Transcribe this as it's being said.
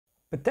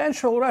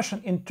Potential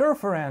Russian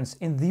interference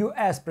in the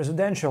US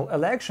presidential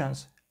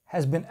elections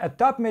has been a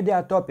top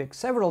media topic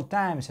several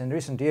times in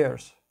recent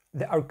years.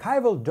 The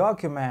archival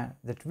document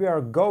that we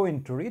are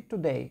going to read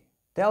today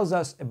tells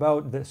us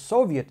about the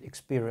Soviet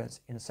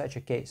experience in such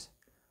a case.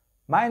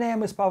 My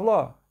name is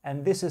Pavlo,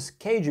 and this is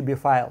KGB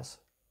Files.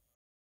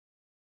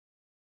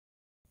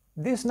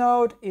 This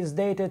note is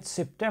dated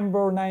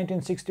September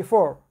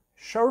 1964,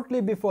 shortly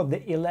before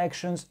the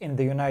elections in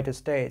the United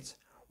States,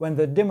 when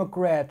the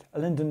Democrat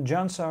Lyndon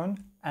Johnson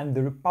and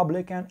the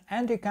Republican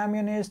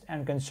anti-communist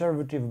and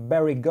conservative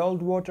Barry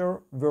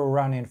Goldwater were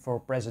running for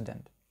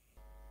president.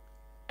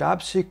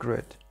 Top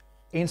secret,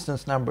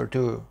 instance number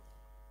 2.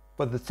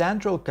 For the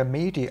Central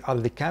Committee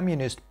of the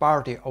Communist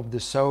Party of the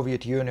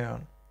Soviet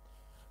Union,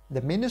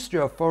 the Ministry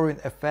of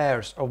Foreign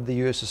Affairs of the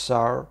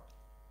USSR,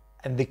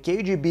 and the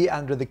KGB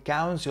under the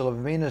Council of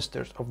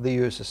Ministers of the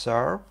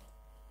USSR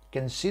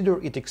consider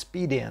it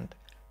expedient,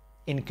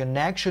 in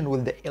connection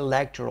with the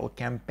electoral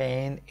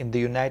campaign in the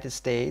United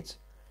States,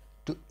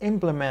 to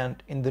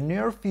implement in the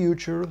near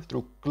future,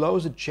 through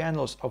closed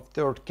channels of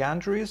third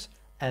countries,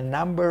 a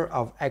number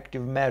of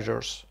active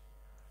measures: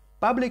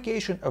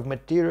 publication of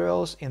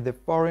materials in the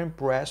foreign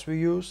press we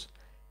use,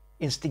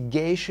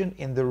 instigation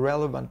in the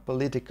relevant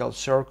political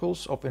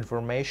circles of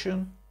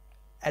information,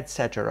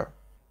 etc.,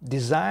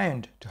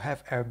 designed to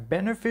have a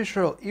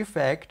beneficial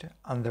effect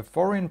on the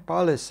foreign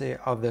policy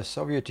of the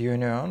Soviet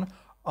Union,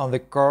 on the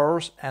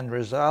course and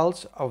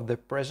results of the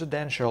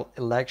presidential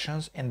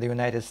elections in the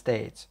United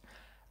States,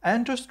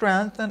 and to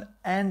strengthen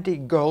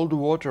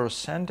anti-Goldwater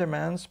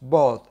sentiments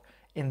both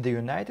in the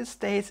United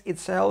States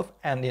itself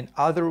and in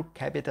other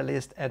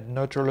capitalist and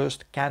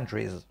neutralist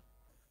countries.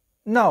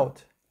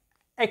 Note: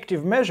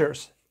 active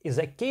measures is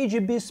a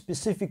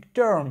KGB-specific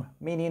term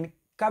meaning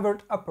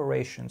covert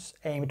operations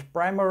aimed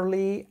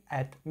primarily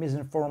at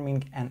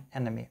misinforming an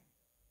enemy.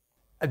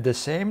 At the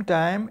same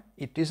time,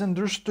 it is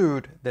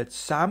understood that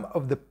some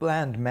of the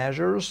planned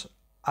measures,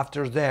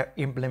 after their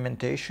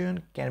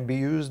implementation, can be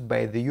used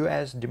by the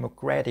US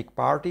Democratic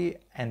Party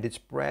and its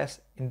press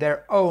in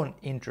their own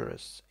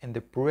interests in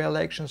the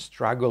pre-election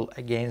struggle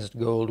against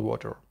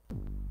Goldwater.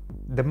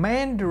 The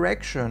main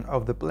direction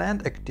of the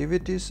planned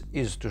activities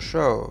is to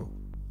show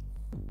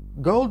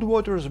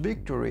Goldwater's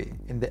victory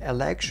in the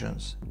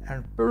elections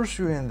and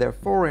pursuing the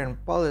foreign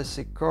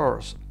policy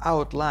course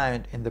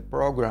outlined in the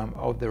program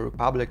of the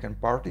Republican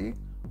Party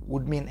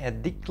would mean a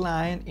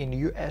decline in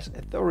US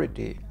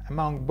authority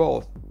among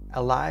both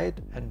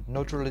Allied and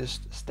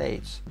neutralist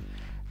states,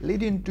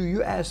 leading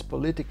to US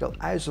political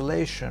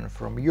isolation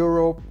from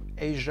Europe,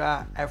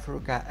 Asia,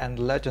 Africa, and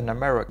Latin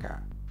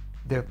America.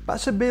 The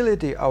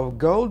possibility of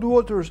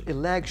Goldwater's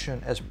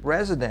election as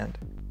president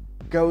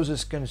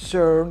causes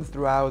concern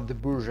throughout the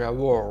bourgeois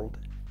world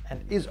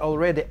and is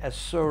already a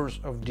source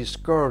of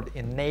discord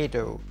in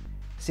NATO,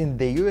 since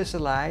the US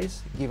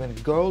allies, given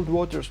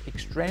Goldwater's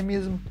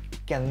extremism,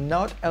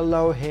 cannot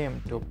allow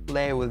him to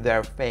play with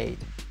their fate,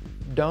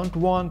 don't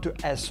want to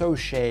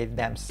associate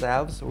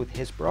themselves with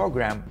his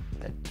program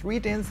that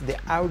threatens the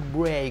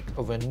outbreak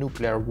of a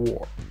nuclear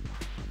war.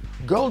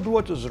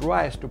 Goldwater's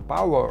rise to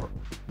power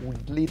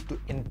would lead to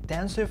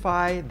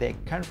intensify the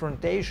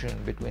confrontation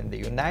between the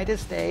United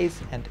States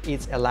and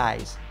its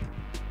allies.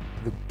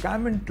 The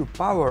coming to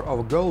power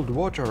of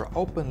Goldwater,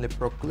 openly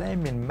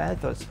proclaiming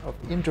methods of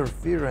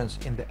interference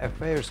in the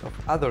affairs of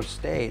other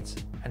states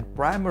and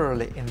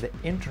primarily in the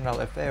internal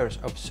affairs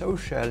of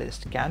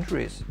socialist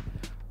countries,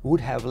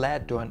 would have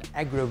led to an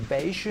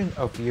aggravation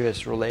of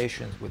US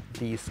relations with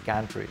these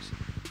countries,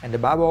 and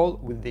above all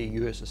with the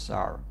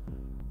USSR,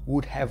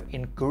 would have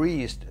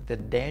increased the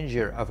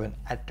danger of an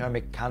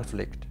atomic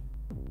conflict.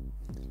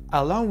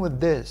 Along with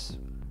this,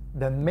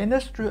 the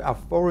Ministry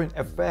of Foreign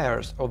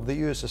Affairs of the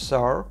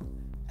USSR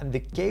and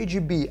the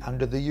KGB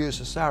under the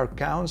USSR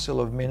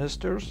Council of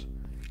Ministers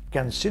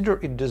consider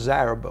it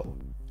desirable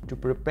to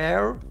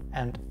prepare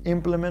and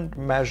implement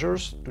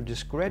measures to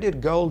discredit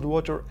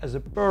Goldwater as a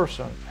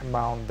person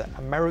among the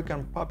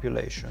American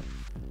population.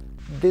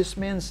 This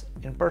means,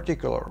 in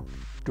particular,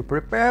 to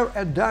prepare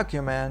a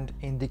document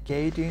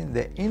indicating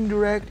the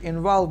indirect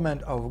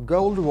involvement of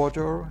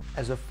Goldwater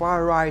as a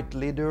far-right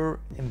leader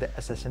in the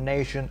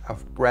assassination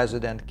of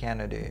President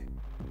Kennedy,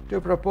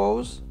 to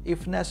propose,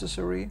 if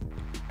necessary,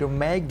 to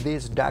make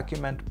this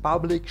document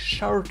public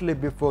shortly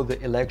before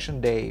the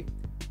election day,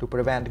 to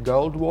prevent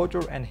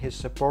Goldwater and his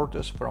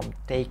supporters from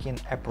taking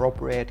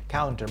appropriate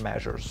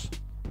countermeasures,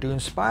 to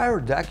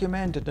inspire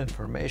documented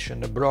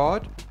information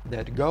abroad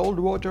that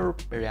Goldwater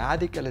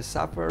periodically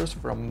suffers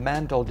from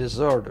mental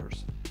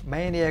disorders,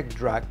 maniac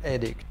drug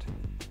addict.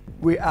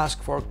 We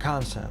ask for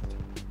consent.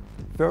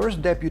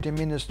 First Deputy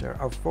Minister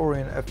of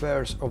Foreign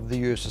Affairs of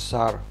the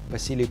USSR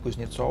Vasily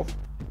Kuznetsov,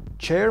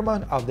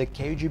 Chairman of the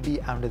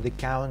KGB under the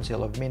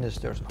Council of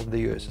Ministers of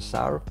the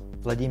USSR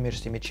Vladimir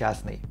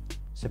Semичастный,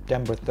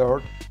 September 3,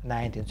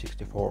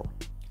 1964.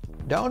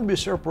 Don't be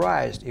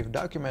surprised if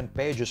document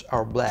pages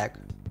are black.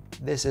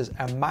 This is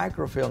a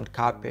microfilmed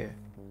copy.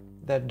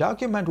 The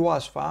document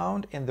was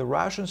found in the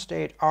Russian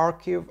State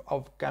Archive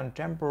of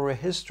Contemporary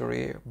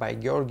History by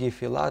Georgy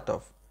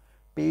Filatov,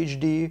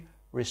 PhD,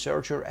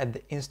 researcher at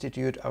the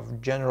Institute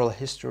of General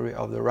History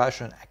of the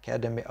Russian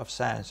Academy of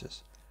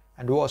Sciences,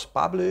 and was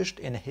published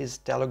in his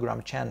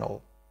Telegram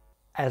channel.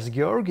 As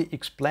Georgy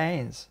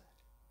explains,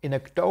 in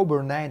October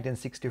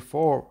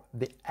 1964,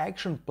 the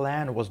action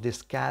plan was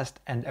discussed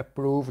and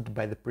approved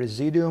by the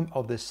Presidium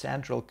of the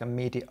Central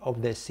Committee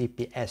of the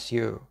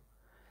CPSU.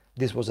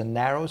 This was a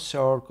narrow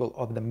circle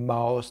of the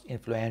most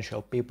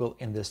influential people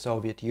in the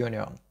Soviet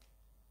Union.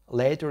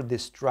 Later,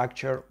 this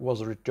structure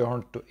was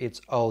returned to its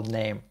old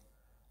name,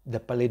 the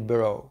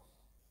Politburo.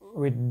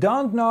 We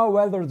don't know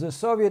whether the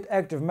Soviet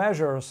active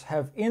measures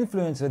have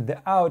influenced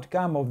the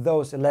outcome of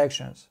those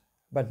elections,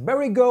 but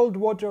Barry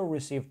Goldwater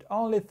received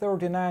only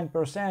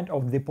 39%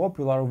 of the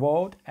popular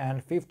vote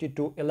and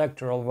 52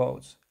 electoral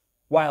votes,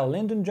 while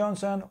Lyndon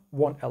Johnson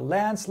won a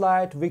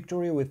landslide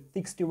victory with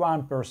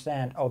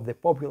 61% of the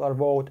popular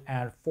vote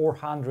and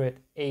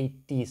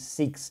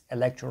 486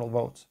 electoral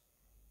votes.